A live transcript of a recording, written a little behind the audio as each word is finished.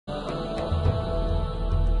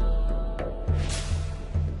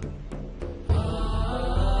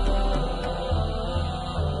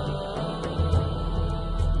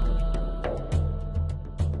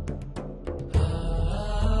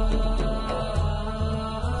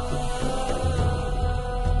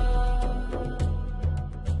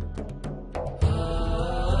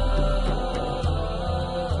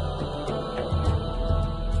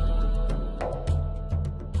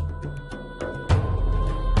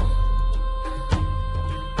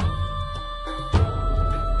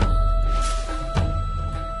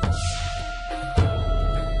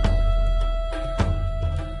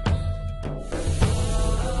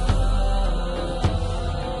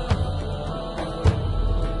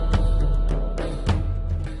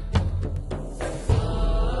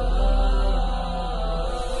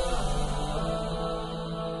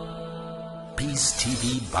Piece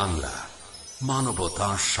TV Bangla,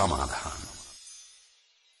 মানবতার সমাধান।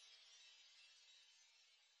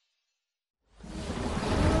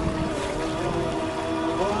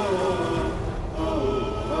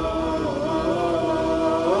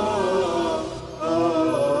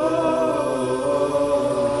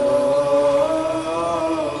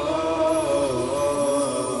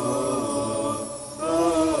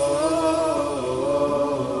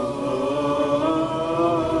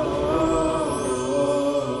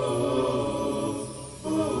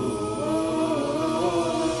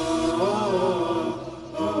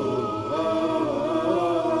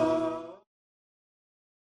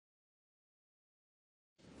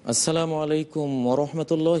 আসসালামু আলাইকুম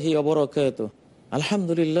ওরহমতুল্লাহি ওবরাকাতুহু।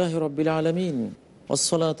 আলহামদুলিল্লাহ রব্বিল আলামিন,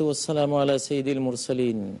 ওয়াসসালাতু ওয়াসসালামু আলা সাইয়্যিদিল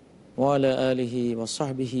মুরসালিন ওয়া আলা আলিহি ওয়া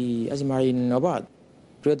সাহবিহি আজমাইন। ওয়াবাদ।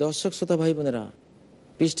 প্রিয় দর্শক শ্রোতা ভাই বোনেরা,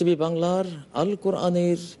 পিস টিভি বাংলার আল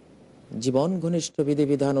কোরআনের জীবন ঘনিষ্ঠ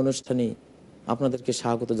বিধিবিধান অনুষ্ঠানে আপনাদেরকে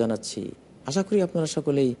স্বাগত জানাচ্ছি। আশা করি আপনারা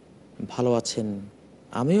সকলেই ভালো আছেন।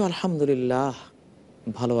 আমিও আলহামদুলিল্লাহ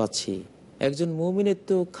ভালো আছি। একজন মুমিনের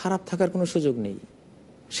তো খারাপ থাকার কোনো সুযোগ নেই।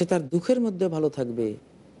 সে তার দুঃখের মধ্যে ভালো থাকবে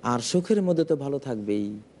আর সুখের মধ্যে তো ভালো থাকবেই।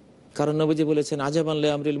 কারণ নবীজি বলেছেন, আজাবান লি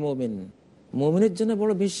আমরিল মুমিন, মুমিনের জন্য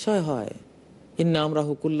বড় বিস্ময় হয়। ইন্না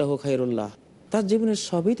আমরাহু কুল্লাহু খায়রুল্লাহ, তার জীবনের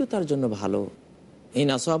সবই তো তার জন্য ভালো। ইন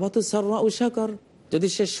আসাবাতু সাররাউ শাকার, যদি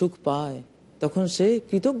সে সুখ পায় তখন সে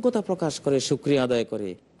কৃতজ্ঞতা প্রকাশ করে, শুকরিয়া আদায় করে।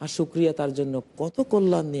 আর শুকরিয়া তার জন্য কত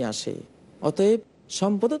কল্যাণ নিয়ে আসে। অতএব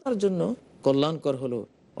সম্পদও তার জন্য কল্যাণকর হলো।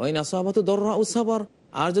 ওইন আসাবাতু দররাউ সাবার,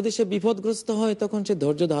 আর যদি সে বিপদগ্রস্ত হয় তখন সে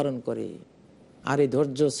ধৈর্য ধারণ করে। আর এই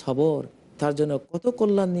ধৈর্য সবর তার জন্য কত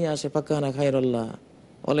কল্যাণ নিয়ে আসে। ফাকানা খায়রাল্লাহ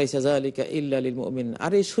ওয়ালাইসা যালিকা ইল্লা লিল মুমিন।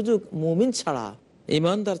 আর এই সুযোগ মুমিন ছাড়া,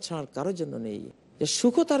 ঈমানদার ছাড়া কারোর জন্য নেই। যে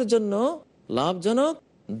সুখও তার জন্য লাভজনক,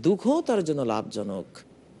 দুঃখও তার জন্য লাভজনক।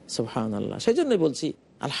 সুবহানাল্লাহ। সেই জন্য বলছি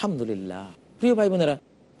আলহামদুলিল্লাহ। প্রিয় ভাই বোনেরা,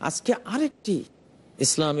 আজকে আরেকটি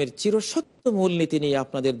ইসলামের চিরসত্য মূলনীতি নিয়ে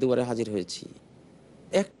আপনাদের দুয়ারে হাজির হয়েছি।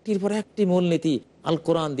 একটির পর একটি মূলনীতি আল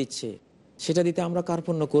কোরআন দিচ্ছে, সেটা দিতে আমরা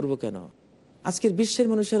কার্পণ্য করব কেন? আজকের বিশ্বের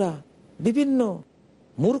মানুষেরা বিভিন্ন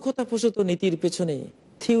মূর্খতা প্রসূত নীতির পেছনে,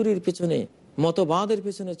 থিওরির পেছনে, মতবাদের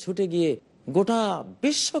পেছনে ছুটে গিয়ে গোটা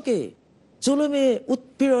বিশ্বকে জুলুমে,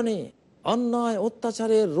 উৎপীড়নে, অন্যায়,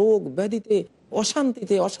 অত্যাচারে, রোগ ব্যাধিতে,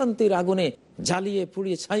 অশান্তিতে, অশান্তির আগুনে জ্বালিয়ে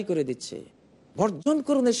পুড়িয়ে ছাই করে দিচ্ছে। বর্জন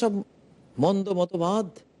করুন এসব মন্দ মতবাদ,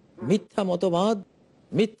 মিথ্যা মতবাদ,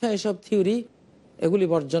 মিথ্যা এসব থিওরি। এগুলি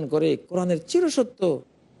বর্জন করে কোরআনের চিরসত্য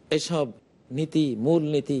এসব নীতি, মূল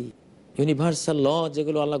নীতি, ইউনিভার্সাল ল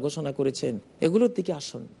যেগুলো আল্লাহ ঘোষণা করেছেন, এগুলোর দিকে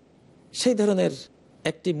আসুন। সেই ধরনের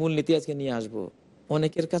একটি মূলনীতি আজকে নিয়ে আসব।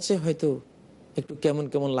 অনেকের কাছে হয়তো একটু কেমন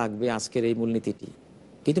কেমন লাগবে আজকের এই মূলনীতিটি,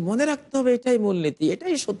 কিন্তু মনে রাখতে হবে এটাই মূলনীতি,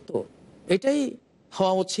 এটাই সত্য, এটাই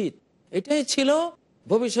হওয়া উচিত, এটাই ছিল,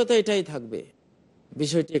 ভবিষ্যতে এটাই থাকবে।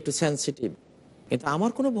 বিষয়টি একটু সেন্সিটিভ, কিন্তু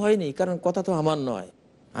আমার কোনো ভয় নেই, কারণ কথা তো আমার নয়।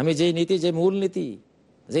 আমি যেই নীতি, যে মূলনীতি,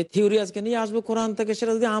 যে থিওরি আজকে নিয়ে আসবো কোরআন থেকে,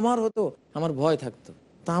 সেটা যদি আমার হতো আমার ভয় থাকতো।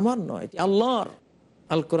 তা আমার নয়, এটি আল্লাহর।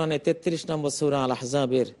 আল কোরআনে 33 নম্বর সূরা আল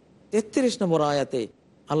আহজাবের 33 নম্বর আয়াতে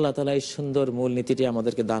আল্লাহ তাআলা এই সুন্দর মূলনীতিটি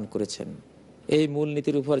আমাদেরকে দান করেছেন। এই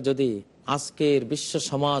মূলনীতির উপর যদি আজকের বিশ্ব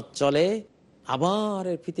সমাজ চলে, আবার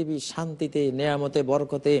পৃথিবী শান্তিতে, নেয়ামতে,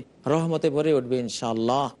 বরকতে, রহমতে ভরে উঠবে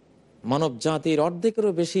ইনশাআল্লাহ। মানব জাতির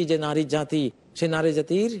অর্ধেকেরও বেশি যে নারী জাতি, সে নারী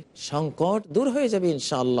জাতির সংকট দূর হয়ে যাবে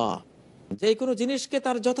ইনশাআল্লাহ। যে কোনো জিনিসকে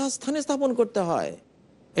তার যথাস্থানে স্থাপন করতে হয়,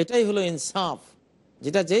 এটাই হলো ইনসাফ।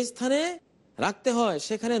 যেটা যে স্থানে রাখতে হয়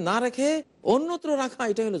সেখানে না রেখে অন্যত্র রাখা,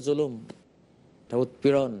 এটা হলো জুলুম, এটা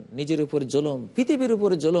উৎপীড়ন, নিজের উপর জুলুম, পৃথিবীর উপর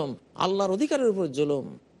জুলুম, আল্লাহর অধিকারের উপর জুলুম।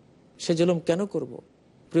 সে জুলুম কেন করব?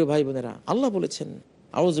 প্রিয় ভাই বোনেরা, আল্লাহ বলেছেন,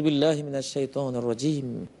 আউযু বিল্লাহি মিনাশ শাইতানির রাজীম,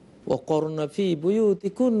 ওয়াকরনা ফি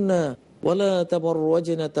বুয়ুতিকুন্না ওয়ালা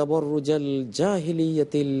তাবাররাজনা তাবাররুজাল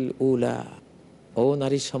জাহিলিয়াতিল উলা। ও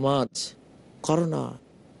নারী সমাজ, করোনা,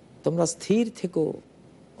 তোমরা স্থির থেকো,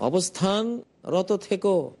 অবস্থানরত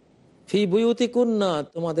থেকো, ফি বুয়ুতিকুন্না,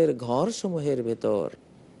 তোমাদের ঘর সমূহের ভেতর।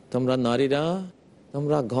 তোমরা নারীরা,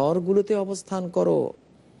 তোমরা ঘরগুলোতে অবস্থান করো।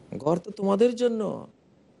 ঘর তো তোমাদের জন্য।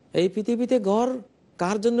 এই পৃথিবীতে ঘর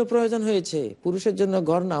কার জন্য প্রয়োজন হয়েছে? পুরুষের জন্য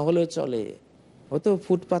ঘর না হলেও চলে। ও তো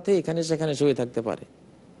ফুটপাথে এখানে সেখানে শুয়ে থাকতে পারে,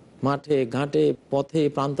 মাঠে ঘাটে পথে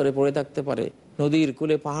প্রান্তরে পড়ে থাকতে পারে, নদীর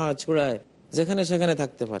কূলে পাহাড় চূড়ায় যেখানে সেখানে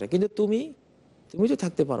থাকতে পারে, কিন্তু তুমি তো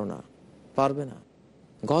থাকতে পারো না, পারবে না।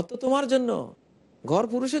 ঘর তো তোমার জন্য, ঘর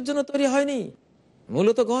পুরুষের জন্য তৈরি হয়নি।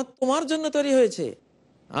 মূলত ঘর তোমার জন্য তৈরি হয়েছে,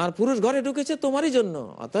 আর পুরুষ ঘরে ঢুকেছে তোমারই জন্য।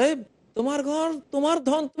 অতএব তোমার ঘর, তোমার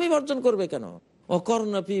ধন তুমি বর্জন করবে কেন?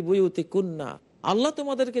 ওয়াকরনা ফি বুয়ুতিকুন্না, আল্লাহ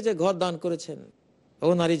তোমাদেরকে যে ঘর দান করেছেন, ও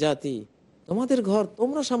নারী জাতি, তোমাদের ঘর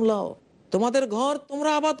তোমরা সামলাও, তোমাদের ঘর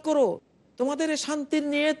তোমরা আবাদ করো, তোমাদের এই শান্তির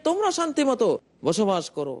নিয়ে তোমরা শান্তি মতো বসবাস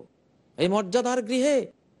করো। এই মর্যাদার গৃহে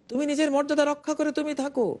তুমি নিজের মর্যাদা রক্ষা করে তুমি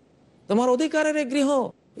থাকো। তোমার অধিকারের এই গৃহ,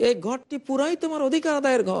 এই ঘরটি পুরাই তোমার অধিকার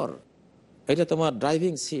আদায়ের ঘর। এটা তোমার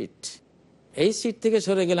ড্রাইভিং সিট। এই সিট থেকে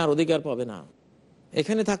সরে গেলে আর অধিকার পাবে না।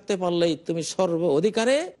 এখানে থাকতে পারলেই তুমি সর্ব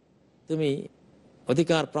অধিকারে তুমি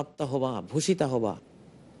অধিকার প্রাপ্ত হবা, ভূষিতা হবা।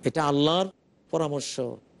 এটা আল্লাহর পরামর্শ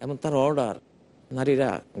এবং তার অর্ডার। নারীরা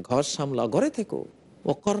ঘর সামলাও, ঘরে থেকো।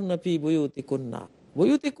 ওয়াকরনা ফি বুয়ুতিকুন্না,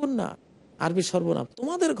 বুয়ুতিকুন্না আরবি সর্বনাম,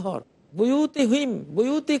 তোমাদের ঘর। বুয়ুতিহিম,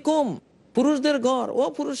 বুয়ুতিকুম পুরুষদের ঘর। ও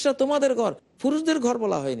পুরুষরা তোমাদের ঘর, পুরুষদের ঘর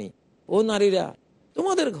বলা হয়নি। ও নারীরা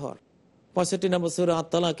তোমাদের ঘর। 65 নম্বর সূরা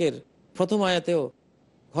আত-তালাকের প্রথম আয়াতেও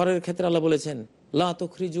ঘরের ক্ষেত্রে আল্লাহ বলেছেন লা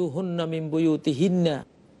তুখরিজুহুন্না মিন বুয়ুতিহিন্না।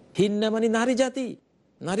 হিন্না মানে নারী জাতি,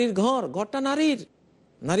 নারীর ঘর, ঘরটা নারীর।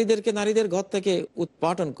 নারীদেরকে নারীদের ঘর থেকে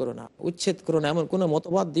উৎপাটন করো না, উচ্ছেদ করো না, এমন কোনো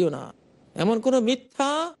মতবাদ দিও না, এমন কোনো মিথ্যা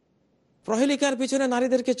প্রহেলিকার পিছনে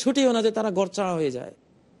নারীদেরকে ছুটিও না যে তারা গড়চাড়া হয়ে যায়।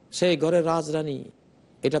 সেই ঘরের রাজরানী,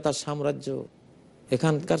 এটা তার সাম্রাজ্য,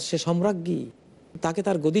 এখানকার সে সম্রাজ্ঞী। তাকে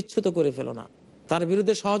তার গদিচ্যুত করে ফেলো না, তার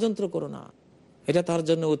বিরুদ্ধে ষড়যন্ত্র করো না। এটা তার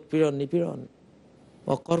জন্য উৎপীড়ন, নিপীড়ন।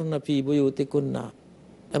 ওয়াকরনা ফি বুয়ুতিকুন্না,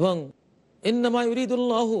 এবং ইন্নামা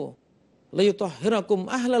ইউরিদুল্লাহু লিইউতাহহিরাকুম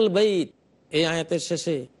আহলাল বাইত। এই আয়াতের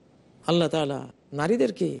শেষে আল্লাহ তাআলা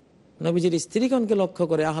নারীদেরকে, নবীজির স্ত্রীগণকে লক্ষ্য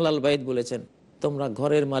করে আহলাল বাইত বলেছেন। তোমরা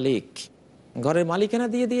ঘরের মালিক, ঘরের মালিকানা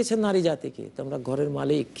দিয়ে দিয়েছেন নারী জাতিকে, তোমরা ঘরের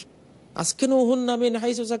মালিক। আসকিনুহুন্না মিন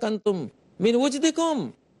হাইসু সাকানতুম মিন ওয়াজদিকুম।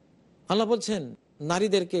 আল্লাহ বলছেন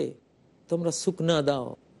নারীদেরকে তোমরা সুকনা দাও,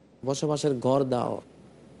 বসবাসের ঘর দাও,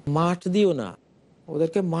 মাঠ দিও না।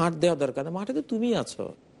 ওদেরকে মাঠ দেওয়া দরকার না, মাঠে তো তুমি আছো।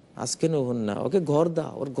 আসকিনুহুন্না, ওকে ঘর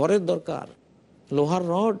দাও, ওর ঘরের দরকার। লোহার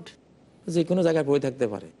রড যে কোনো জায়গায় পড়ে থাকতে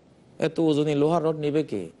পারে, এত ওজনী লোহার রড নেবে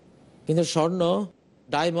কে? কিন্তু স্বর্ণ,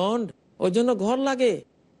 ডায়মন্ড, ওই জন্য ঘর লাগে,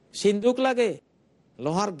 সিন্দুক লাগে,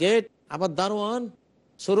 লোহার গেট, আবার দারোয়ান,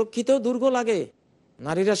 সুরক্ষিত দুর্গ লাগে।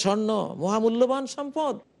 নারীরা স্বর্ণ, মহামূল্যবান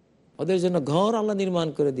সম্পদ, ওদের জন্য ঘর আল্লাহ নির্মাণ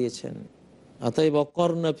করে দিয়েছেন। অতএব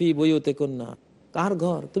ওয়াকরনা ফি বুয়ুতিকুন্না, কার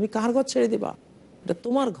ঘর? তুমি কার ঘর ছেড়ে দিবা? এটা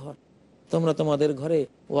তোমার ঘর। তোমরা তোমাদের ঘরে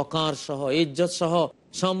ওয়াকার সহ, ইজ্জত সহ,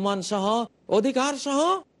 সম্মান সহ, অধিকার সহ,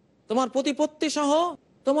 তোমার প্রতিপত্তি সহ,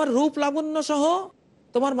 তোমার রূপ লাবণ্য সহ,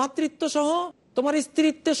 তোমার মাতৃত্ব সহ, তোমার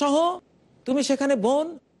স্ত্রীত্ব সহ, তুমি সেখানে বোন,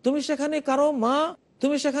 তুমি সেখানে কারো মা,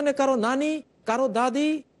 তুমি সেখানে কারো নানি, কারো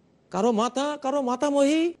দাদি, কারো মাতা, কারো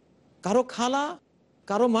মাতামহী, কারো খালা,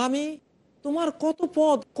 কারো মামি। তোমার কত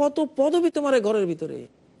পদ, কত পদবি তোমার এই ঘরের ভিতরে।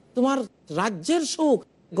 তোমার রাজ্যের সুখ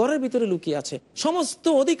ঘরের ভিতরে লুকিয়ে আছে, সমস্ত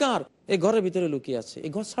অধিকার এই ঘরের ভিতরে লুকিয়ে আছে।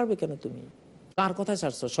 এই ঘর ছাড়বে কেন তুমি? কার কথায়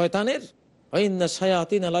ছাড়ছো? শয়তানের।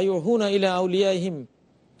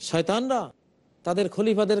 শয়তানরা তাদের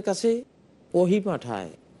খলিফাদের কাছে ওহী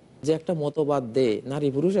পাঠায় যে একটা মতবাদ দে, নারী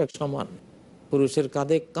পুরুষ এক সমান। পুরুষের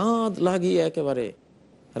কাঁধে কাঁধ লাগিয়ে একেবারে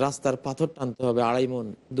রাস্তার পাথর টানতে হবে 2.5 মণ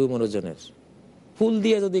 2 মণ ওজনের। ফুল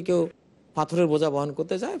দিয়ে যদি কেউ পাথরের বোঝা বহন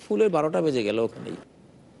করতে যায়, ফুলের 12টা বেজে গেল ওখানেই।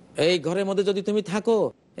 এই ঘরের মধ্যে যদি তুমি থাকো,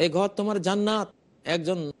 এই ঘর তোমার জান্নাত।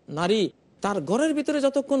 একজন নারী তার ঘরের ভিতরে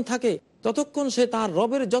যতক্ষণ থাকে, ততক্ষণ সে তার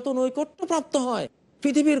রবের যত নৈকট্য প্রাপ্ত হয়,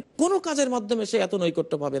 পৃথিবীর কোনো কাজের মাধ্যমে সে এত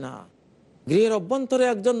নৈকট্য পাবে না। গৃহের অভ্যন্তরে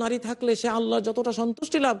একজন নারী থাকলে সে আল্লাহ যতটা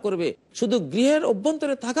সন্তুষ্টি লাভ করবে, শুধু গৃহের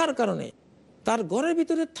অভ্যন্তরে থাকার কারণে। তার ঘরের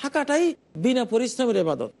ভিতরে থাকাটাই বিনা পরিশ্রমের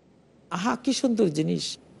ইবাদত। আহা, কি সুন্দর জিনিস,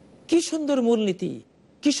 কি সুন্দর মূলনীতি,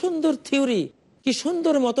 কি সুন্দর থিওরি, কি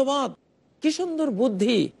সুন্দর মতবাদ, কি সুন্দর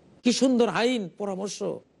বুদ্ধি, কি সুন্দর আইন পরামর্শ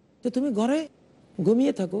যে তুমি ঘরে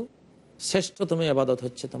ঘুমিয়ে থাকো। শ্রেষ্ঠতম ইবাদত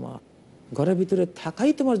হচ্ছে তোমার ঘরের ভিতরে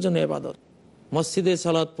থাকাই তোমার জন্য ইবাদত। মসজিদে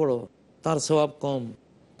সালাত পড়ো, তার সওয়াব কম।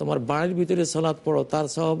 তোমার বাড়ির ভিতরে সালাত পড়ো, তার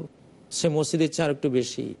সওয়াব সে মসজিদের চেয়ে একটু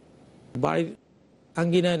বেশি। বাড়ির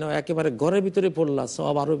আঙ্গিনায় নয়, একেবারে ঘরের ভিতরে পড়লা,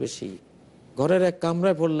 সওয়াব আরো বেশি। ঘরের এক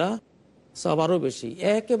কামরায় পড়লা, সওয়াব আরো বেশি।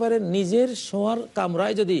 একেবারে নিজের শোয়ার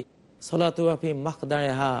কামরায় যদি সালাতু ফি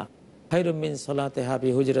মাখদাইহা খায়রুম মিন সালাতিহা ফি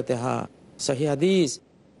হুজরাতিহা, সহিহ হাদিস।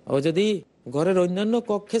 ও যদি ঘরের অন্যান্য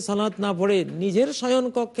কক্ষে সালাত না পড়ে নিজের শয়ন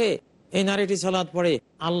কক্ষে এই নারীটি সালাত পড়ে,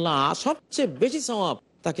 আল্লাহ সবচেয়ে বেশি সওয়াব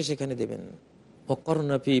তাকে সেখানে দেবেন।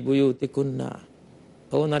 ওয়াকরনা ফি বুয়ুতিকুন্না,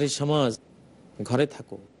 ও নারী সমাজ ঘরে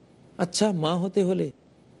থাকো। আচ্ছা, মা হতে হলে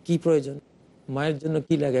কি প্রয়োজন? মায়ের জন্য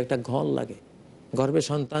কি লাগে? একটা ঘর লাগে। গর্ভে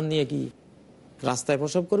সন্তান নিয়ে কি রাস্তায়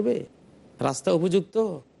প্রসব করবে? রাস্তা উপযুক্ত?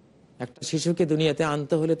 একটা শিশুকে দুনিয়াতে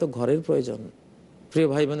আনতে হলে তো ঘরের প্রয়োজন। প্রিয়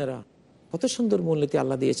ভাই বোনেরা, কত সুন্দর মূলনীতি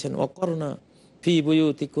আল্লাহ দিয়েছেন। ওয়াকরনা ফি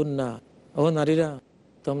বুয়ুতিকুন্না, ও নারীরা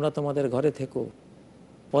তোমরা তোমাদের ঘরে থেকো।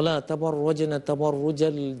 ওয়ালা তাবাররুজনা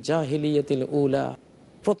তাবাররুজাল জাহিলিয়াতিল উলা,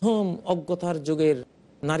 প্রথম অজ্ঞতার যুগের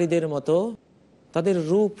নারীদের মতো তাদের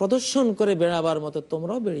রূপ প্রদর্শন করে বেড়াবার মতো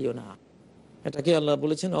তোমরাও বেরিও না। এটাকে আল্লাহ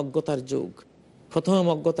বলেছেন অজ্ঞতার যুগ। প্রথম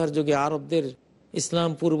অজ্ঞতার যুগে আরবদের, ইসলাম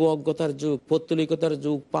পূর্ব অজ্ঞতার যুগ, পৌত্তলিকতার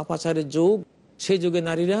যুগ, পাপাচারের যুগ। সেই যুগে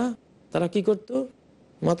নারীরা তারা কি করত?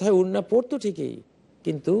 মাথায় ওড়না পড়তো ঠিকই,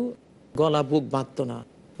 কিন্তু গলা বুক বাঁধত না,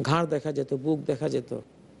 ঘাড় দেখা যেত, বুক দেখা যেত।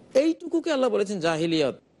 এইটুকুকে আল্লাহ বলেছেন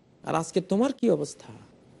জাহিলিয়ত। আর আজকে তোমার কি অবস্থা?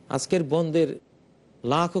 আজকের বোনদের,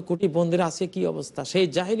 লাখ কোটি বোনদের আজকে কি অবস্থা? সেই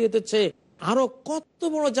জাহিলিয়তের চেয়ে আরো কত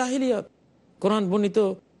বড় জাহিলিয়ত। কোরআন বর্ণিত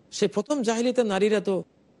সে প্রথম জাহিলিয়তের নারীরা তো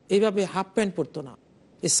এইভাবে হাফ প্যান্ট পরতো না,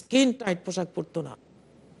 স্কিন টাইট পোশাক পরতো না,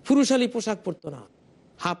 পুরুষালী পোশাক পরতো না,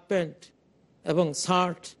 হাফ প্যান্ট এবং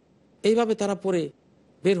শার্ট এইভাবে তারা পরে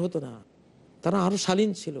বের হতো না। তারা আরো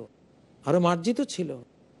শালীন ছিল, আরো মার্জিত ছিল।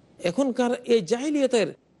 এখনকার এই জাহিলিয়তের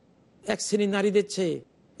এক শ্রেণী নারীদের চেয়ে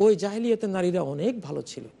ওই জাহিলিয়তের নারীরা অনেক ভালো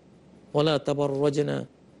ছিল। ওয়ালা তাবাররাজনা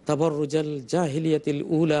তাবাররুজাল জাহিলিয়াতিল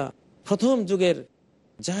উলা, প্রথম যুগের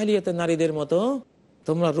জাহিলিয়তের নারীদের মতো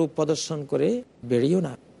তোমরা রূপ প্রদর্শন করে বেরিও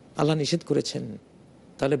না, আল্লাহ নিষেধ করেছেন।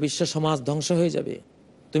 তাহলে বিশ্ব সমাজ ধ্বংস হয়ে যাবে,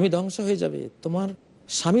 তুমি ধ্বংস হয়ে যাবে, তোমার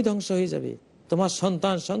স্বামী ধ্বংস হয়ে যাবে, তোমার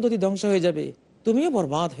সন্তান সন্ততি ধ্বংস হয়ে যাবে, তুমিও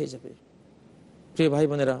বরবাদ হয়ে যাবে। প্রিয় ভাই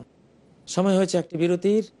বোনেরা, সময় হয়েছে একটি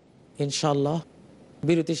বিরতির। ইনশাআল্লাহ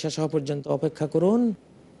বিরতি শেষ হওয়া পর্যন্ত অপেক্ষা করুন।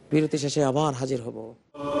 বিরতি শেষে আবার হাজির হব।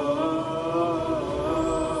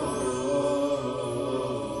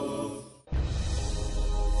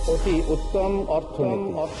 অতি উত্তম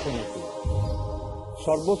অর্থনীতি,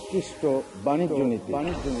 সর্বোৎকৃষ্ট বাণিজ্য নীতি,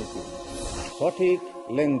 সঠিক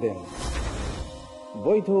লেনদেন,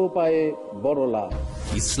 বৈধ উপায়ে বড় লাভ।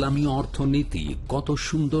 ইসলামী অর্থনীতি কত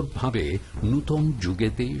সুন্দরভাবে নূতন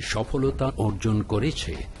যুগেতে সফলতা অর্জন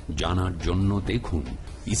করেছে জানার জন্য দেখুন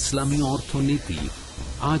ইসলামী অর্থনীতি,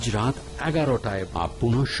 আজ রাত 11টায় বা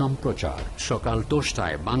পুনঃ সম্প্রচার সকাল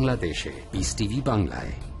 10টায় বাংলাদেশে পিস টিভি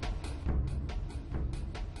বাংলায়।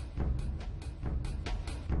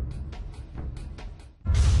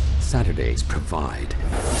 Saturdays provide.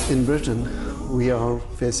 In Britain, we are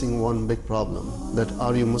facing one big problem, that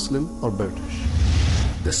are you Muslim or British?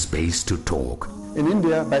 The space to talk. In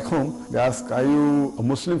India, back home, they ask, are you a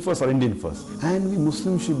Muslim first or Indian first? And we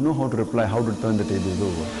Muslims should know how to reply, how to turn the tables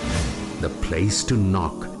over. The place to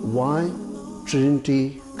knock. Why Trinity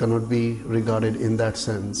cannot be regarded in that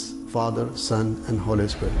sense, Father, Son and Holy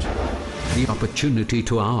Spirit? The opportunity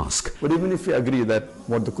to ask. But even if we agree that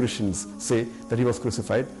what the Christians say, that he was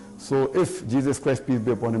crucified, so if Jesus Christ, peace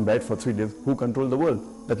be upon him, died for 3 days, who controlled the world?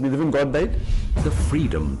 That means even God died? The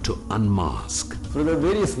freedom to unmask. So there are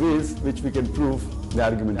various ways which we can prove the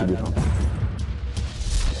argument to be wrong.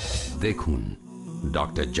 দেখুন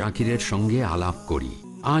doctor জাকিরের সঙ্গে আলাপ করি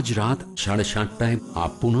আজ রাত 7:30টায় আর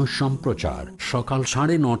পুনঃ সম্প্রচার সকাল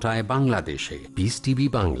 9:30টায় বাংলাদেশে পিস টিভি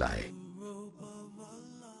বাংলায়।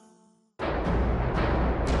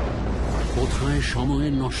 কোথায় সময়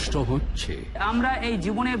নষ্ট হচ্ছে? আমরা এই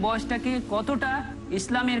জীবনের বয়সটাকে কতটা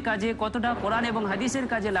ইসলামের কাজে, কতটা কোরআন এবং হাদিসের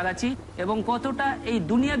কাজে লাগাচ্ছি এবং কতটা এই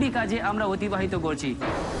দুনিয়াবি কাজে আমরা অতিবাহিত করছি।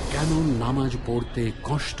 কেন নামাজ পড়তে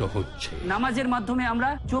কষ্ট হচ্ছে? নামাজের মাধ্যমে আমরা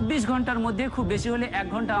 24 ঘন্টার মধ্যে খুব বেশি হলে 1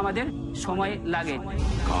 ঘন্টা আমাদের সময় লাগে।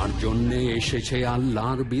 কার জন্যে এসেছে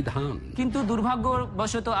আল্লাহর বিধান? কিন্তু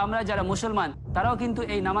দুর্ভাগ্যবশত আমরা যারা মুসলমান তারাও কিন্তু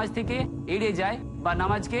এই নামাজ থেকে এড়িয়ে যায় বা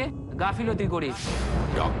নামাজকে গাফিলতি করি।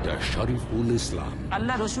 ডক্টর শরীফুল ইসলাম।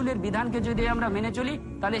 আল্লাহ রসুলের বিধানকে যদি আমরা মেনে চলি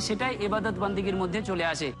তাহলে সেটাই ইবাদত বান্দিগির মধ্যে চলে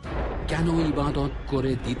আসে। কেন ইবাদত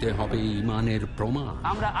করে দিতে হবে ইমানের প্রমাণ?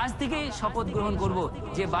 আমরা আজ থেকেই শপথ গ্রহণ করব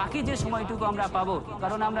যে বাকি যে সময়টুকু আমরা পাবো,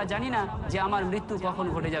 কারণ আমরা জানি না যে আমার মৃত্যু কখন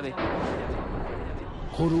ঘটে যাবে।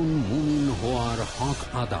 করুন মুমিন হওয়ার হক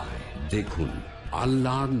আদায়। দেখুন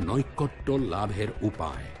আল্লাহর নৈকট্য লাভের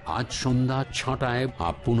উপায় আজ সন্ধ্যা 6টায় বা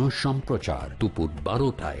পুনঃ সম্প্রচার দুপুর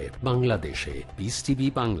 12টায় বাংলাদেশে পিস টিভি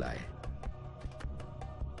বাংলায়।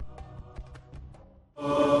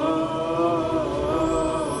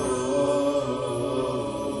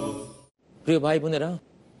 প্রিয় ভাই বোনেরা,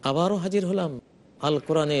 আবারও হাজির হলাম আল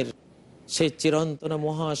কোরআনের সেই চিরন্তন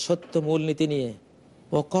মহা সত্য মূলনীতি নিয়ে।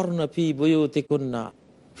 ওয়াকরনা ফি বুয়ুতিকুন্না,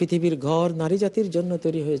 পৃথিবীর ঘর নারী জাতির জন্য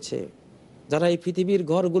তৈরি হয়েছে। যারা এই পৃথিবীর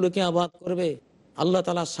ঘরগুলোকে আবাদ করবে, আল্লাহ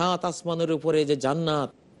তাআলা 7 আসমানের উপরে যে জান্নাত,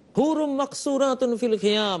 হুরুম মাকসুরাতুন ফিল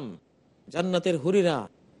খিয়াম, জান্নাতের হুরিরা,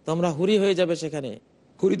 তোমরা হুরি হয়ে যাবে, সেখানে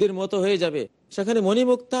হুরিদের মতো হয়ে যাবে, সেখানে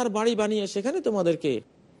মণিমুক্তার বাড়ি বানিয়ে সেখানে তোমাদেরকে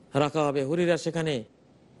রাখা হবে। হুরিরা সেখানে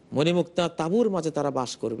মণিমুক্তা তাঁবুর মাঝে তারা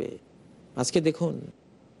বাস করবে। আজকে দেখুন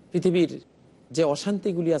পৃথিবীর যে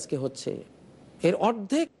অশান্তিগুলি আজকে হচ্ছে, এর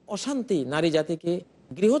অর্ধেক অশান্তি নারী জাতিকে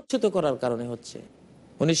গৃহচ্যুত করার কারণে হচ্ছে।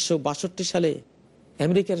 1962 সালে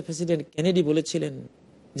আমেরিকার প্রেসিডেন্ট কেনেডি বলেছিলেন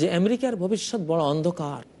যে আমেরিকার ভবিষ্যৎ বড়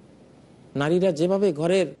অন্ধকার। নারীরা যেভাবে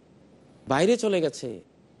ঘরের বাইরে চলে গেছে,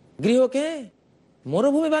 গৃহকে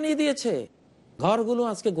মরুভূমি বানিয়ে দিয়েছে, ঘরগুলো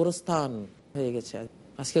আজকে গোরস্থান হয়ে গেছে।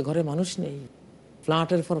 আজকে ঘরে মানুষ নেই,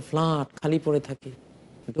 ফ্ল্যাটের পর ফ্ল্যাট খালি পড়ে থাকে,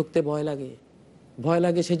 ঢুকতে ভয় লাগে। ভয়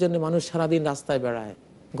লাগে সেই জন্য মানুষ সারাদিন রাস্তায় বেড়ায়,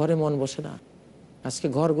 ঘরে মন বসে না। আজকে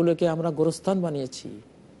ঘরগুলোকে আমরা গোরস্থান বানিয়েছি।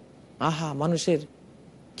 আহা, মানুষের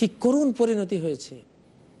কি করুণ পরিণতি হয়েছে।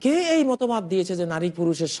 কে এই মতবাদ দিয়েছে যে নারী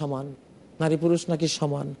পুরুষের সমান? নারী পুরুষ নাকি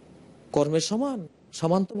সমান? কর্মের সমান?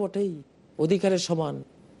 সমান তো বটেই, অধিকারের সমান,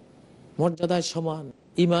 মর্যাদায় সমান,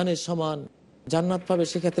 ইমানের সমান, জান্নাত পাবে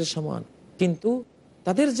সেক্ষেত্রে সমান। কিন্তু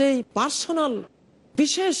তাদের যেই পার্সোনাল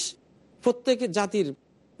বিশেষ প্রত্যেক জাতির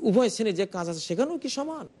উভয় শ্রেণীর যে কাজ আছে সেখানেও কি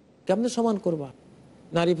সমান? কেমনে সমান করবা?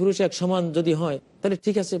 নারী পুরুষ এক সমান যদি হয় তাহলে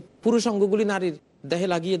ঠিক আছে, পুরুষ অঙ্গগুলি নারীর দেহে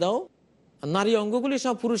লাগিয়ে দাও, নারী অঙ্গগুলি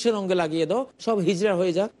সব পুরুষের অঙ্গে লাগিয়ে দাও, সব হিজড়া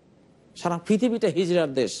হয়ে যাক, সারা পৃথিবীটা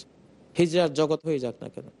হিজড়ার দেশ, হিজড়ার জগৎ হয়ে যাক না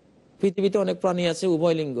কেন? পৃথিবীতে অনেক প্রাণী আছে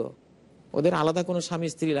উভয় লিঙ্গ, ওদের আলাদা কোনো স্বামী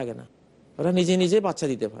স্ত্রী লাগে না, ওরা নিজে নিজে বাচ্চা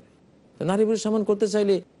দিতে পারে। নারী পুরুষ সমান করতে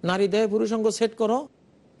চাইলে নারী দেহে পুরুষ অঙ্গ সেট করো,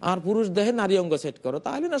 আর পুরুষ দেহে নারী অঙ্গ সেট করো,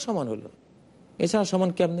 তাহলে না সমান হলো। এছাড়া সমান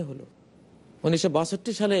কেমনে হলো?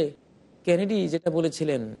 1962 সালে কেনেডি যেটা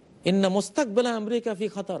বলেছিলেন, ইন্না মুস্তাকবিলা আমেরিকা ফি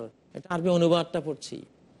খাতার, এটা আরবি অনুবাদটা পড়ছি,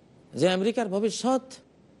 যে আমেরিকার ভবিষ্যৎ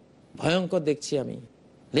ভয়ঙ্কর দেখছি আমি।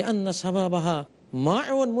 লিআন্না শাবাবাহা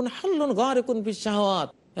মাউন মুনহাল্লুন গারিকুন ফিশ শাহাওয়াত,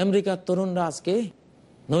 আমেরিকার তরুণরা আজকে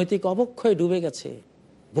নৈতিক অবক্ষয়ে ডুবে গেছে,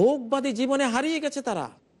 ভোগবাদী জীবনে হারিয়ে গেছে তারা।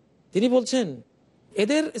 তিনি বলছেন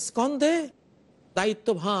এদের স্কন্ধে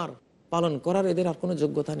দায়িত্বভার পালন করার এদের আর কোনো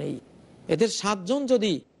যোগ্যতা নেই। এদের 7 জন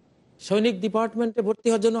যদি সৈনিক ডিপার্টমেন্টে ভর্তি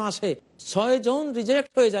হওয়ার জন্য আসে, 6 জন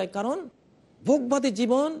রিজেক্ট হয়ে যায়। কারণ ভোগবাদী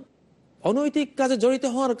জীবন, অনৈতিক কাজে জড়িত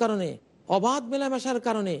হওয়ার কারণে, অবাধ মেলামেশার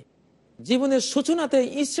কারণে জীবনের সূচনাতে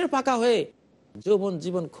ইচ্ছে পাকা হয়ে যৌবন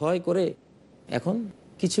জীবন ক্ষয় করে এখন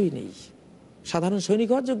কিছুই নেই, সাধারণ সৈনিক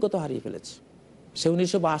হওয়ার যোগ্যতা হারিয়ে ফেলেছে। সে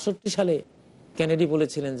 1962 সালে কেনেডি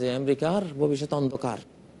বলেছিলেন যে আমেরিকার ভবিষ্যৎ অন্ধকার।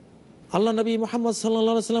 আল্লাহ নবী মুহাম্মদ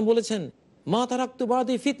সাল্লাল্লাহু আলাইহি ওয়াসাল্লাম বলেছেন, মা তারাকতু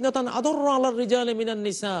বাদি ফিতনাতান আদাররু আলার রিজালি মিনান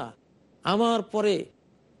নিসা, আমার পরে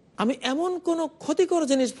আমি এমন কোন ক্ষতিকর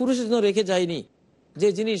জিনিস পুরুষের জন্য রেখে যাইনি যে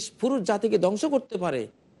জিনিস পুরুষ জাতিকে ধ্বংস করতে পারে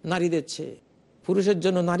নারীদের চেয়ে। পুরুষের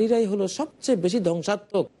জন্য নারীরাই হলো সবচেয়ে বেশি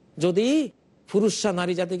ধ্বংসাত্মক, যদি পুরুষরা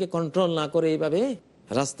নারী জাতিকে কন্ট্রোল না করে এইভাবে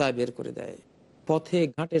রাস্তায় বের করে দেয়। পথে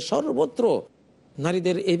ঘাটে সর্বত্র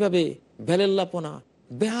নারীদের এইভাবে বেলেল্লাপনা,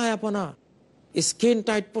 বেহায়াপনা, স্কিন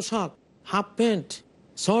টাইট পোশাক, হাফ প্যান্ট,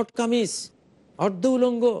 শর্ট কামিজ, অর্ধ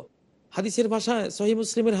উলঙ্গ, হাদিসের ভাষায় সহিহ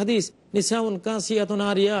মুসলিমের হাদিস, নিসাউন কাসিয়াতুন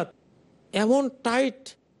আরিয়াত, এমন টাইট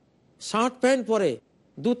শার্ট প্যান্ট পরে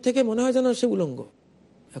দূর থেকে মনে হয় যেন সে উলঙ্গ।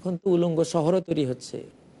 এখন তো উলঙ্গ শহরে তৈরি হচ্ছে,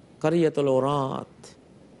 কারিয়াতুল ওরাত,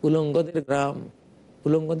 উলঙ্গদের গ্রাম,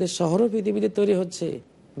 উলঙ্গদের শহরও পৃথিবীতে তৈরি হচ্ছে।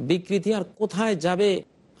 বিকৃতি আর কোথায় যাবে?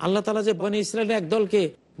 আল্লাহ তাআলা যে বনি ইসরায়েলের এক দলকে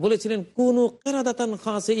বলেছিলেন, কুনু কিরাদাতান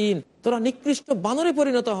খাসিইন, তোরা নিকৃষ্ট বানরে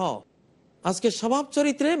পরিণত হও। আজকে স্বভাব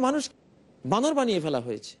চরিত্রে মানুষ বানর বানিয়ে ফেলা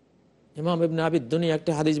হয়েছে। ইমাম ইবনে আবিদ দুনিয়া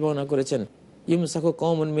একটা হাদিস বর্ণনা করেছেন, ইউমসাকু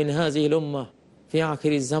কওমুন মিন হাযিহিল উম্মাহ ফি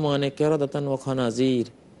আখিরিজ জামানে কিরাদাতান ওয়া খানাজির,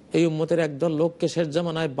 এই উম্মতের একদল লোককে শেষ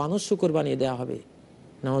জামানায় বানর শূকর বানিয়ে দেওয়া হবে।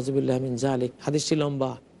 নাউযুবিল্লাহি মিন যালিক। হাদিসটি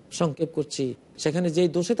লম্বা, সংক্ষেপ করছি। সেখানে যেই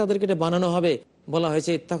দোষে তাদেরকে এটা বানানো হবে বলা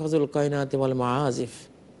হয়েছে, ইত্তাখাযুল কায়নাতি ওয়াল মাআজিফ,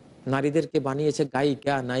 নারীদেরকে বানিয়েছে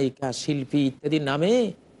গায়িকা, নায়িকা, শিল্পী ইত্যাদি নামে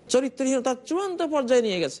চরিত্রহীনতার চূড়ান্ত পর্যায়ে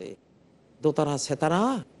নিয়ে গেছে। দোতারা, সেতারা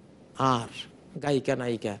আর গায়িকা,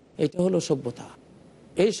 নায়িকা, এটা হলো সভ্যতা।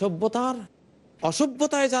 এই সভ্যতার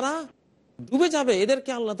অসভ্যতায় যারা ডুবে যাবে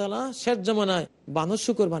এদেরকে আল্লাহ তাআলা শেষ জামানায় বানর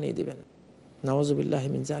শূকর বানিয়ে দিবেন। নাউযুবিল্লাহি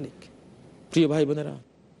মিন যালিক। প্রিয় ভাই বোনেরা,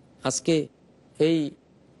 আজকে এই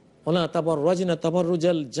ওলা তাবাররাজনা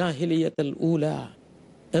তাবাররুজাল জাহিলিয়াতুল উলা,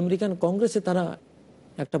 আমেরিকান কংগ্রেসে তারা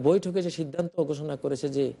একটা বৈঠকে যে সিদ্ধান্ত ঘোষণা করেছে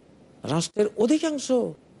যে রাষ্ট্রের অধিকাংশ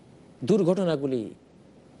দুর্ঘটনাগুলি,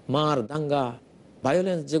 মার, দাঙ্গা,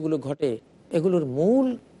 ভায়োলেন্স যেগুলো ঘটে, এগুলোর মূল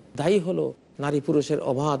দায়ী হলো নারী পুরুষের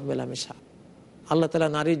অবাধ মেলামেশা। আল্লাহ তাআলা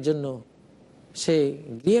নারীর জন্য সে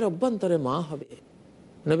গৃহের অভ্যন্তরে মা হবে।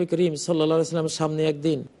 নবী করিম সাল্লাল্লাহু আলাইহি ওয়াসাল্লামের সামনে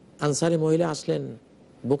একদিন আনসারী মহিলা আসলেন,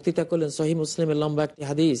 বক্তৃতা করলেন, সহিহ মুসলিমের লম্বা একটি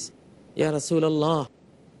হাদিস, ইয়া রাসূলুল্লাহ,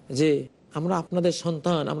 যে আমরা আপনাদের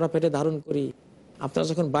সন্তান আমরা পেটে ধারণ করি, আপনারা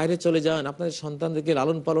যখন বাইরে চলে যান আপনাদের সন্তানদেরকে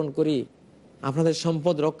লালন পালন করি, আপনাদের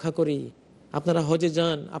সম্পদ রক্ষা করি, আপনারা হজে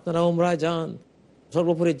যান, আপনারা উমরায় যান,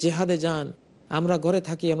 সর্বোপরি জিহাদে যান, আমরা ঘরে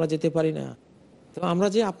থাকি, আমরা যেতে পারি না। তো আমরা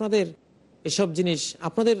যে আপনাদের এসব জিনিস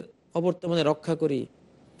আপনাদের অবর্তমানে রক্ষা করি,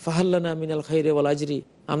 ফাহাল্লানা মিনাল খাইরি ওয়াল আজরি,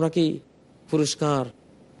 আমরা কি পুরস্কার,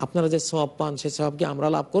 আপনারা যে সওয়াব পান সে সওয়াব কি আমরা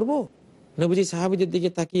লাভ করব? নবীজি সাহাবীদের দিকে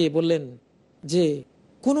তাকিয়ে বললেন যে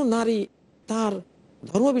কোন নারী তার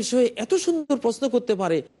ধর্ম বিষয়ে এত সুন্দর প্রশ্ন করতে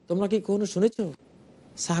পারে, তোমরা কি কখনো শুনেছো?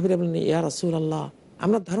 সাহাবীরা বললেন, ইয়া রাসূলুল্লাহ,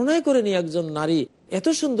 আমরা ধারণাই করিনি একজন নারী এত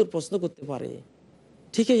সুন্দর প্রশ্ন করতে পারে।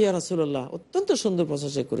 ঠিকই ইয়া রাসূলুল্লাহ, অত্যন্ত সুন্দর প্রশ্ন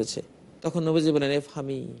সে করেছে। তখন নবীজি বলেন,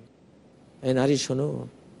 এফহামি, এই নারী শোনো,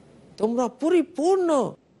 তোমরা পরিপূর্ণ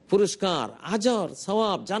পুরস্কার, আজর,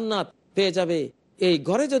 সওয়াব, জান্নাত পেয়ে যাবে এই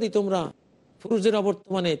ঘরে যদি তোমরা পুরুষদের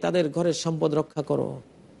অবর্তমানে তাদের ঘরের সম্পদ রক্ষা করো,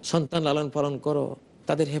 সন্তান লালন পালন করো,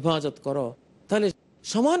 তাদের হেফাজত করো, তাহলে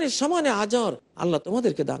সমানে সমানে আজর আল্লাহ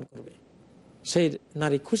তোমাদেরকে দান করবে। সেই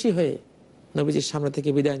নারী খুশি হয়ে নবীজির সামনে থেকে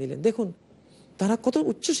বিদায় নিলেন। দেখুন তারা কত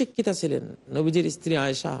উচ্চ শিক্ষিতা ছিলেন। নবীজির স্ত্রী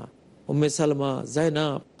আয়েশা, উম্মে সালমা,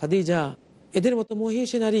 জায়নাব, খাদিজা, এদের মতো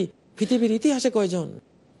মহিষী নারী পৃথিবীর ইতিহাসে কয়জন?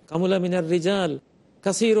 কামুলা মিনার রিজাল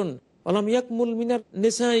কাসিরুন ওয়ালাম ইয়াকমুল মিনার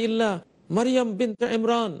নিসা ইল্লা মারিয়াম বিনত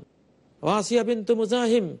ইমরান ওয়া আসিয়া বিনত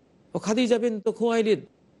মুজাহিম ও খাদিজা বিনত খুয়াইলিদ।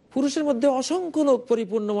 পুরুষের মধ্যে অসংখ্য লোক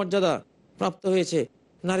পরিপূর্ণ মর্যাদা প্রাপ্ত হয়েছে,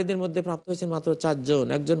 নারীদের মধ্যে প্রাপ্ত হয়েছে মাত্র 4 জন,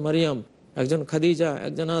 একজন মারিয়াম, একজন খাদিজা,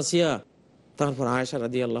 একজন আসিয়া, তারপর আয়েশা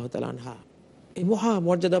রাদিয়াল্লাহু তাআলা আনহা। এই মহা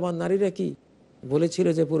মর্যাদাবান নারীরা কি বলেছিল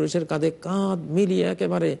যে পুরুষের কাঁধে কাঁধ মিলিয়ে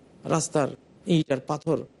একেবারে রাস্তার ইট আর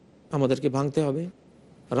পাথর আমাদেরকে ভাঙতে হবে।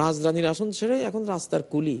 রাজরানীর আসন ছেড়ে এখন রাস্তার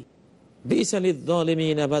কুলি। বিসালিদ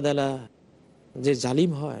যালিমিনা বাদালা, যে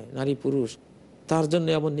জালিম হয় নারী পুরুষ, তার জন্য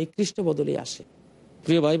এমন নিকৃষ্ট বদলি আসে।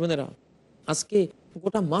 প্রিয় ভাই বোনেরা, আজকে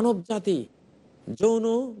গোটা মানব জাতি যৌন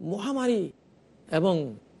মহামারী এবং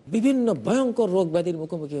বিভিন্ন ভয়ঙ্কর রোগ ব্যাধির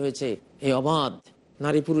মুখোমুখি হয়েছে এই অবাধ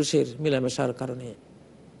নারী পুরুষের মিলামেশার কারণে।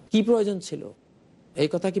 কি প্রয়োজন ছিল? এই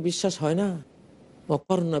কথা কি বিশ্বাস হয় না?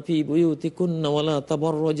 ওয়াকারনা ফি বুয়ুতিকুন্না ওয়ালা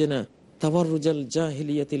তাবাররাজনা তাবাররুজাল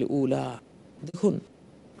জাহিলিয়াতিল উলা। দেখুন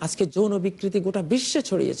আজকে যৌন বিকৃতি গোটা বিশ্বে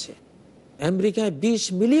ছড়িয়েছে। আমেরিকায় 20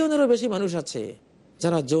 মিলিয়নেরও বেশি মানুষ আছে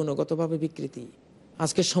যারা যৌনগতভাবে বিকৃতি।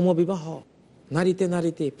 আজকে সমবিবাহ, নারীতে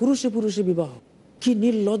নারীতে, পুরুষে পুরুষে বিবাহ। কি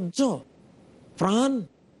নির্লজ্জ! প্রাণ,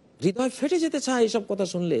 হৃদয় ফেটে যেতে চায় এইসব কথা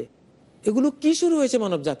শুনলে। এগুলো কি শুরু হয়েছে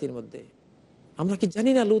মানব জাতির মধ্যে? আমরা কি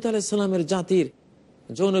জানি না লূত আলাইহিস সালামের জাতির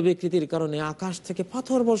যৌন বিকৃতির কারণে আকাশ থেকে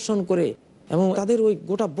পাথর বর্ষণ করে, এবং তাদের ওই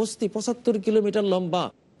গোটা বস্তি 75 কিলোমিটার লম্বা,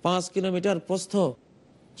 5 কিলোমিটার প্রস্থ,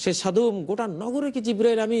 সে সাদুম গোটা নগরকে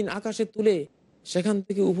জিবরাইল আমিন আকাশে তুলে সেখান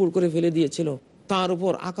থেকে উপর করে ফেলে দিয়েছিল। তার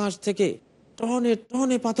উপর আকাশ থেকে টনে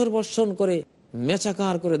টনে পাথর বর্ষণ করে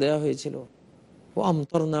মেচাকার করে দেওয়া হয়েছিল। ও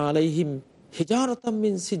আমতরনা আলাইহিম হিজারাতাম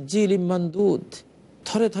মিন সিজ্জিলিম মানদুদ,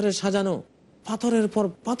 থরে থরে সাজানো পাথরের পর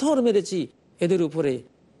পাথর মেরেছি এদের উপরে।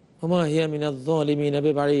 হুমা হিয়া মিনাজ যালিমিনা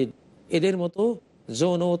বিবাঈদ, এদের মতো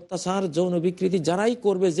যৌন অত্যাচার, যৌন বিকৃতি যারাই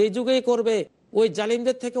করবে, যে যুগেই করবে, ওই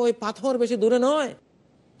জালিমদের থেকে ওই পাথর বেশি দূরে নয়।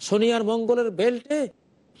 শনি আর মঙ্গলের বেল্টে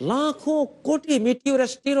লাখো কোটি মিটিওর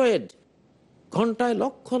অ্যাস্টেরয়েড ঘন্টায়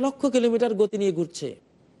লক্ষ লক্ষ কিলোমিটার গতি নিয়ে ঘুরছে।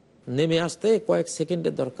 নেমে আসতে কয়েক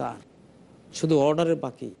সেকেন্ডের দরকার, শুধু অর্ডারের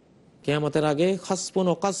বাকি। কিয়ামতের আগে খাসপুন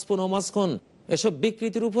ও কাসপুন ও মাসখন, এসব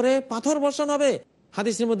বিকৃতির উপরে পাথর বর্ষণ হবে।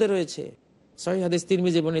 হাদিসের মধ্যে রয়েছে, সহিহ হাদিস,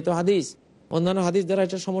 তিরমিজি বর্ণিত হাদিস, অন্যান্য হাদিস দ্বারা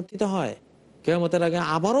এটা সমর্থিত হয়। কিয়ামতের আগে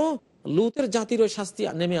আবারও লূতের জাতির ওই শাস্তি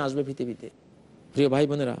নেমে আসবে পৃথিবীতে। প্রিয় ভাই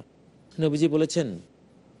বোনেরা, নবীজি বলেছেন,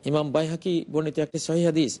 ইমাম বাইহাকি বর্ণিত একটি সহিহ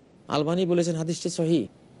হাদিস, আলবানী বলেছেন হাদিসটি সহিহ।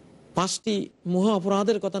 5টি মহা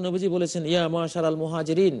অপরাধের কথা নবীজি বলেছেন, ইয়া মাশারাল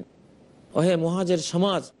মুহাজিরিন, ওহে মুহাজির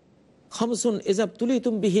সমাজ, খামসুন ইযাব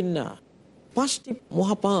তুলিতুম বিহিন্না, 5টি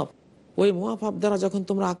মহাপাপ, ওই মহাপাপ দ্বারা যখন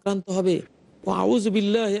তোমরা আক্রান্ত হবে, ওয়া আউযু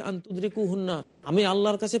বিল্লাহি আন তুদরিকুহুন্না, আমি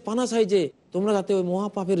আল্লাহর কাছে পানা চাই যে তোমরা যাতে ওই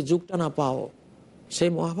মহাপাপের যুগটা না পাও।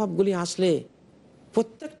 সেই মহাপাপগুলি আসলে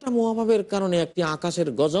প্রত্যেকটা মহাপাপের কারণে একটি আকাশের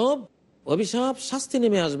গজব, অভিশাপ, শাস্তি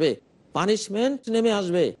নেমে আসবে, পানিশমেন্ট নেমে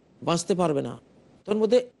আসবে, বাঁচতে পারবে না। তোর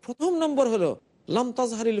মধ্যে প্রথম নম্বর হলো লাম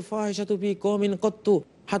তাজহারিল ফাহিশাতু ফি কওমিন কাত্তু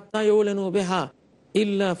হাত্তা ইউলানু বিহা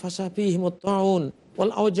ইল্লা ফাশা ফীহিমুত তাউন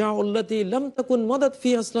ওয়াল আওজাউ আল্লাতী লাম তাকুন মাদাত ফি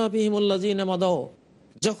আসলাফিহিম আল্লাযীনা মাদাউ।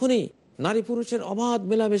 যখনই নারী পুরুষের অবাধ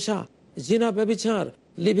মেলামেশা, জিনা, ব্যভিচার,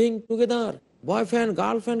 living together, boyfriend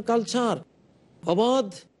girlfriend culture, অবাধ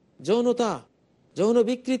যৌনতা, যৌন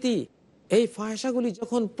বিকৃতি, এই ফাহিশাগুলি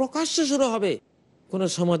যখন প্রকাশ্যে শুরু হবে কোন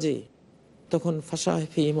সমাজে, তখন ফাশা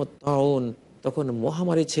ফীহিমুত তাউন, তখন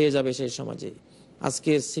মহামারী ছেয়ে যাবে সেই সমাজে।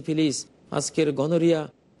 আজকের সিফিলিস, আজকের গনোরিয়া,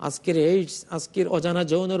 আজকের এইডস, আজকের অজানা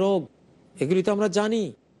যৌন রোগ, এগুলি তো আমরা জানি।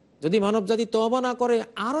 যদি মানব জাতি তওবা না করে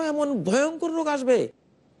আরো এমন ভয়ঙ্কর রোগ আসবে।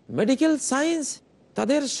 মেডিকেল সায়েন্স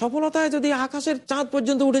তাদের সফলতায় যদি আকাশের চাঁদ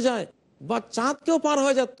পর্যন্ত উঠে যায় বা চাঁদকেও পার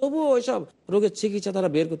হয়ে যায়, তবুও ওইসব রোগের চিকিৎসা তারা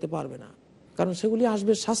বের করতে পারবে না, কারণ সেগুলি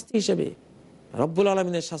আসবে শাস্তি হিসেবে, রব্বুল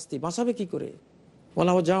আলামিনের শাস্তি। বাঁচাবে কি করে?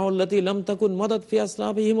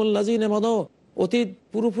 অতীত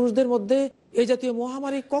পূর্বপুরুষদের মধ্যে এই জাতীয়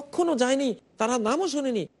মহামারী কখনো যায়নি, তারা নামও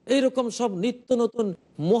শুনেনি। এইরকম সব নিত্য নতুন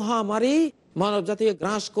মহামারী মানব জাতিকে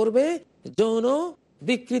গ্রাস করবে, যৌন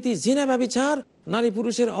বিকৃতি, জিনা, ব্যভিচার, নারী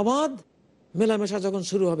পুরুষের অবাধ মেলামেশা যখন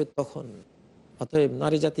শুরু হবে তখন। অতএব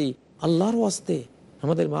নারী জাতি আল্লাহর ওয়াস্তে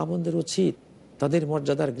আমাদের মা বোনদের উচিত তাদের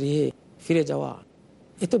মর্যাদার গৃহে ফিরে যাওয়া।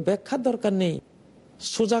 এ তো ব্যাখ্যার দরকার নেই,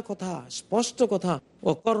 সোজা কথা, স্পষ্ট কথা। ও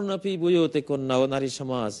করোনাপি বুয়তে কন্যা, ও নারী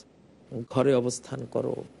সমাজ ঘরে অবস্থান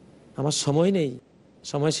করো। আমার সময় নেই,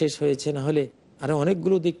 সময় শেষ হয়েছে, না হলে আরো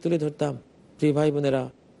অনেকগুলো দিক তুলে ধরতাম। প্রিয় ভাই বোনেরা,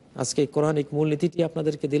 আজকে কোরআনিক মূলনীতিটি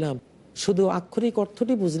আপনাদেরকে দিলাম, শুধু আক্ষরিক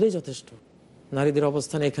অর্থটি বুঝলেই যথেষ্ট। নারীদের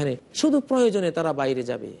অবস্থান এখানে, শুধু প্রয়োজনে তারা বাইরে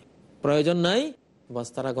যাবে, প্রয়োজন নাই বাস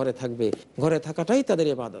তারা ঘরে থাকবে। ঘরে থাকাটাই তাদের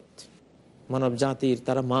ইবাদত। মানব জাতির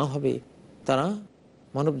তারা মা হবে, তারা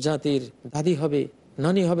মানব জাতির দাদি হবে,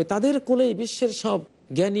 নানি হবে। তাদের কোলেই বিশ্বের সব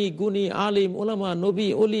জ্ঞানী, গুণী, আলিম, ওলামা, নবী,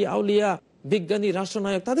 অলি, আউলিয়া, বিজ্ঞানী,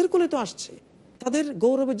 রাষ্ট্রনায়ক তাদের কোলে তো আসছে। তাদের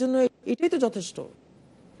গৌরবের জন্য এটাই তো যথেষ্ট।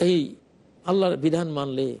 এই আল্লাহর বিধান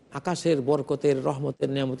মানলে আকাশের বরকতের, রহমতের,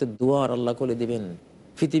 নিয়ামতের দুয়ার আল্লাহ খুলে দিবেন।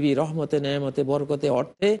 পৃথিবী রহমতে, নিয়ামতে, বরকতে,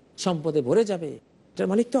 অর্থে, সম্পদে ভরে যাবে। এটার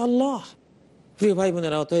মালিক তো আল্লাহ। প্রিয় ভাই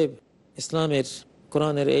বোনেরা, অতএব ইসলামের,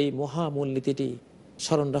 কোরআনের এই মহা মূলনীতিটি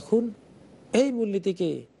স্মরণ রাখুন। এই মূলনীতিকে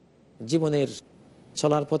জীবনের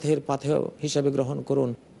চলার পথের পাথেয় হিসাবে গ্রহণ করুন।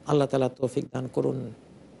 আল্লাহ তাআলা তৌফিক দান করুন।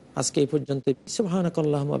 আজকে এই পর্যন্ত।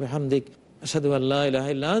 সুবহানাকাল্লাহুম্মা ওয়া বিহামদিক, আশহাদু আল্লা ইলাহা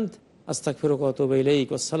ইল্লা আনতা, আস্তাগফিরুকা ওয়া আতুবু ইলাইক।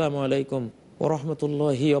 আসসালামু আলাইকুম ওয়া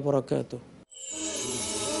রাহমাতুল্লাহি ওয়া বারাকাতুহু।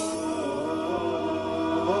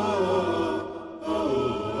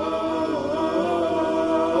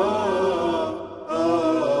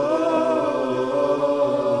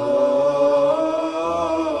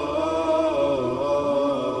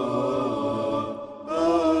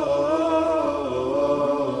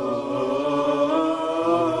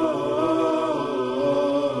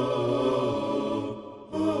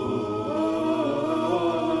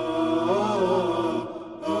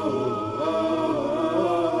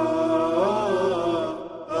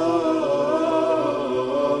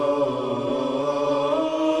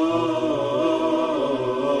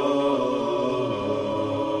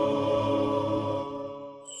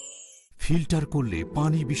 ফিল্টার করলে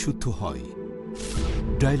পানি বিশুদ্ধ হয়,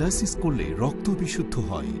 ডায়ালাইসিস করলে রক্ত বিশুদ্ধ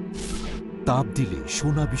হয়, তাপ দিলে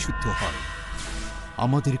সোনা বিশুদ্ধ হয়।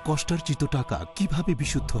 আমাদের কষ্টার্জিত টাকা কিভাবে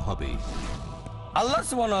বিশুদ্ধ হবে? আল্লাহ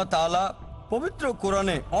সুবহানাহু ওয়া তাআলা পবিত্র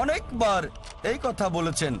কোরআনে অনেকবার এই কথা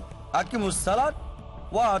বলেছেন, আকিমুস সালাত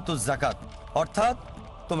ওয়া আতুজ যাকাত, অর্থাৎ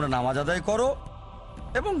তোমরা নামাজ আদায় করো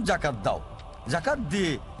এবং যাকাত দাও। যাকাত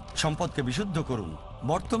দিয়ে সম্পদকে বিশুদ্ধ করুন।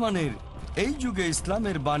 বর্তমানের এই যুগে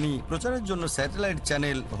ইসলামের বাণী প্রচারের জন্য স্যাটেলাইট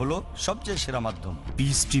চ্যানেল হলো সবচেয়ে সেরা মাধ্যম।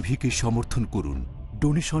 পিস টিভিকে সমর্থন করুন।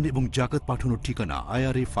 ডোনেশন এবং জাকাত পাঠানোর ঠিকানা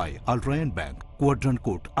IRFI, আল Ryan bank, quadrant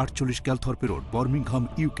code 48 Calthorpe road, Birmingham,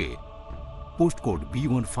 UK। Post code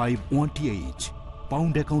B151TH।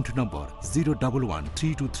 Pound account number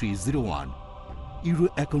 011-32301। Euro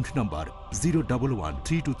account number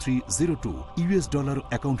 011-32302। US dollar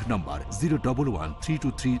account number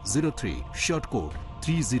 011-32303। Short code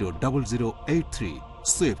 300083।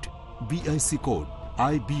 Swift BIC code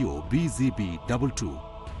IBOBZB22।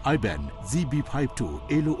 IBAN GB52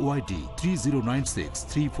 LOYD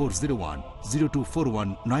 30963401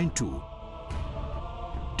 024192।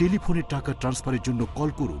 টেলিফোনে টাকা ট্রান্সফারের জন্য call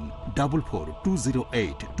করুন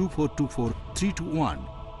 442082424321।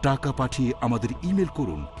 টাকা পাঠিয়ে আমাদের email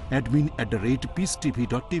করুন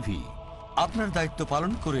admin@peacetv.tv। আপনার দায়িত্ব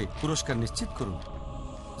পালন করে পুরস্কার নিশ্চিত করুন।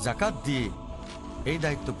 যাকাত দিয়ে এই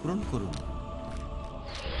দায়িত্ব পূরণ করুন।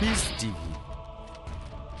 Piece TV.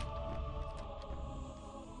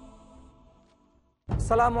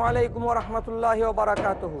 আসসালামু আলাইকুম ওয়া রাহমাতুল্লাহি ওয়া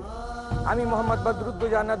বারাকাতুহু। আমি মোহাম্মদ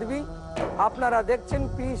বদরুদ্দোজা নদভী। আপনারা দেখছেন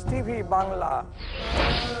পিস টিভি বাংলা।